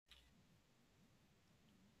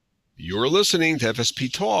You're listening to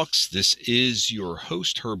FSP Talks. This is your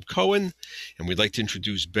host, Herb Cohen, and we'd like to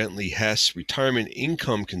introduce Bentley Hess, retirement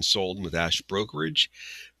income consultant with Ash Brokerage.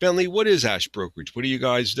 Bentley, what is Ash Brokerage? What are you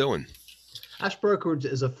guys doing? Ash Brokerage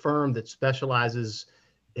is a firm that specializes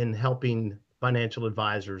in helping financial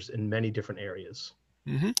advisors in many different areas.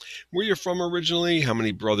 Where you're from originally, how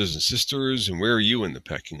many brothers and sisters, and where are you in the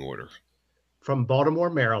pecking order? From Baltimore,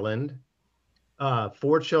 Maryland,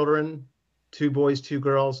 4 children, 2 boys, 2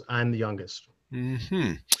 girls. I'm the youngest.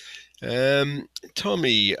 Tell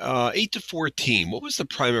me, 8 to 14, what was the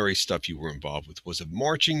primary stuff you were involved with? Was it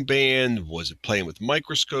marching band? Was it playing with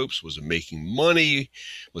microscopes? Was it making money?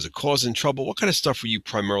 Was it causing trouble? What kind of stuff were you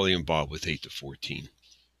primarily involved with 8 to 14?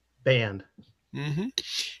 Band.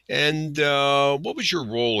 And what was your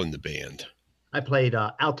role in the band? I played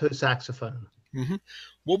alto saxophone.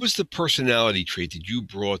 What was the personality trait that you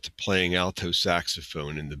brought to playing alto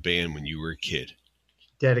saxophone in the band when you were a kid?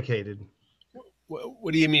 Dedicated.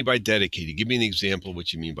 What do you mean by dedicated? Give me an example of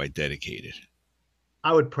what you mean by dedicated.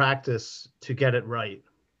 I would practice to get it right.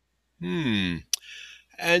 And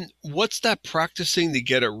what's that practicing to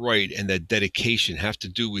get it right and that dedication have to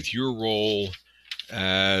do with your role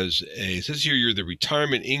as it says here you're the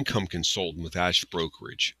retirement income consultant with Ash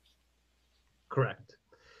Brokerage? Correct.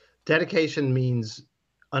 Dedication means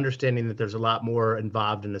understanding that there's a lot more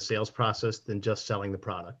involved in the sales process than just selling the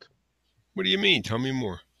product. What do you mean? Tell me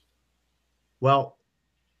more. Well,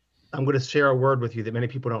 I'm going to share a word with you that many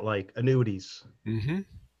people don't like: annuities.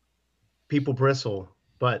 People bristle,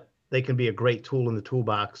 but they can be a great tool in the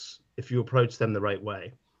toolbox if you approach them the right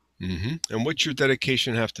way. And what's your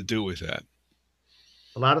dedication have to do with that?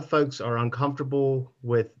 A lot of folks are uncomfortable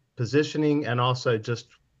with positioning and also just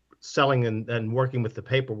selling and working with the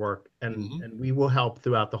paperwork, and we will help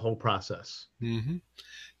throughout the whole process.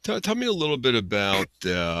 Tell me a little bit about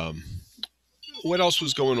what else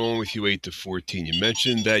was going on with you 8 to 14. You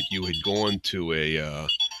mentioned that you had gone to a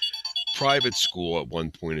private school at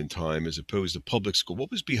one point in time as opposed to public school.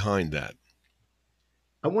 What was behind that?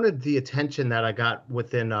 I wanted the attention that I got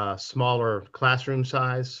within a smaller classroom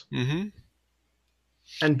size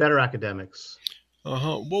and better academics.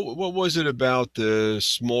 What was it about the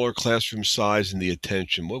smaller classroom size and the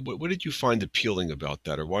attention? What did you find appealing about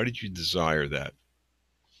that, or why did you desire that?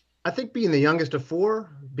 I think being the youngest of 4,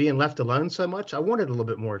 being left alone so much, I wanted a little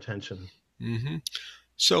bit more attention.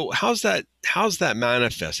 So how's that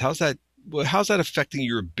manifest? How's that affecting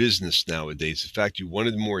your business nowadays? The fact you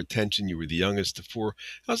wanted more attention, you were the youngest of 4.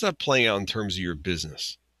 How's that playing out in terms of your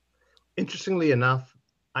business? Interestingly enough,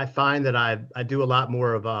 I find that I do a lot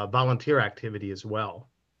more of a volunteer activity as well.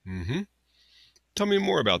 Tell me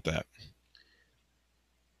more about that.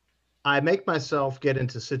 I make myself get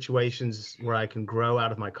into situations where I can grow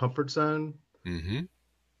out of my comfort zone.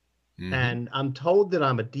 And I'm told that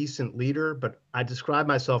I'm a decent leader, but I describe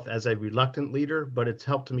myself as a reluctant leader, but it's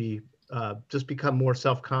helped me just become more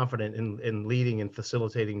self-confident in leading and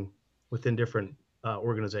facilitating within different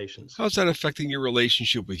organizations. How's that affecting your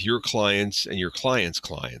relationship with your clients and your clients'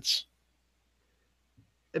 clients?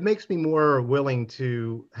 It makes me more willing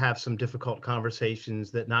to have some difficult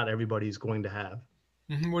conversations that not everybody's going to have.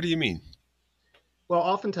 What do you mean? Well,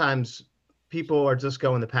 oftentimes people are just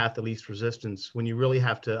going the path of least resistance when you really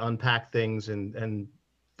have to unpack things and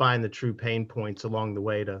find the true pain points along the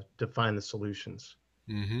way to find the solutions.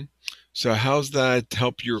 So how's that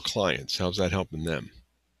help your clients? How's that helping them?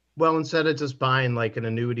 Well, instead of just buying like an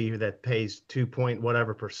annuity that pays 2 point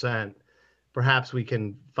whatever %, perhaps we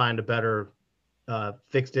can find a better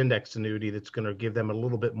fixed index annuity that's going to give them a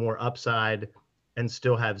little bit more upside and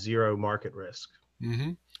still have zero market risk.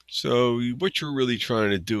 So what you're really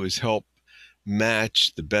trying to do is help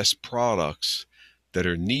match the best products that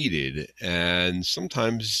are needed, and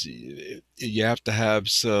sometimes you have to have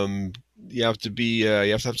some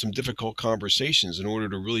difficult conversations in order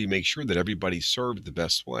to really make sure that everybody's served the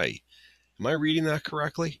best way. Am I reading that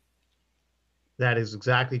correctly? That is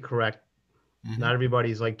exactly correct. Not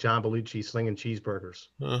everybody's like John Belushi slinging cheeseburgers.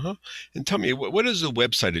 And tell me, what is the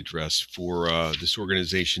website address for this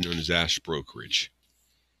organization known as Ash Brokerage?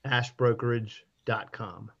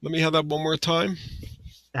 Ashbrokerage.com. Let me have that one more time.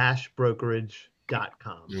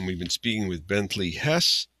 Ashbrokerage.com. And we've been speaking with Bentley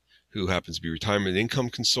Hess, who happens to be retirement income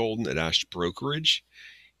consultant at Ash Brokerage,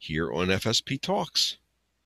 here on FSP Talks.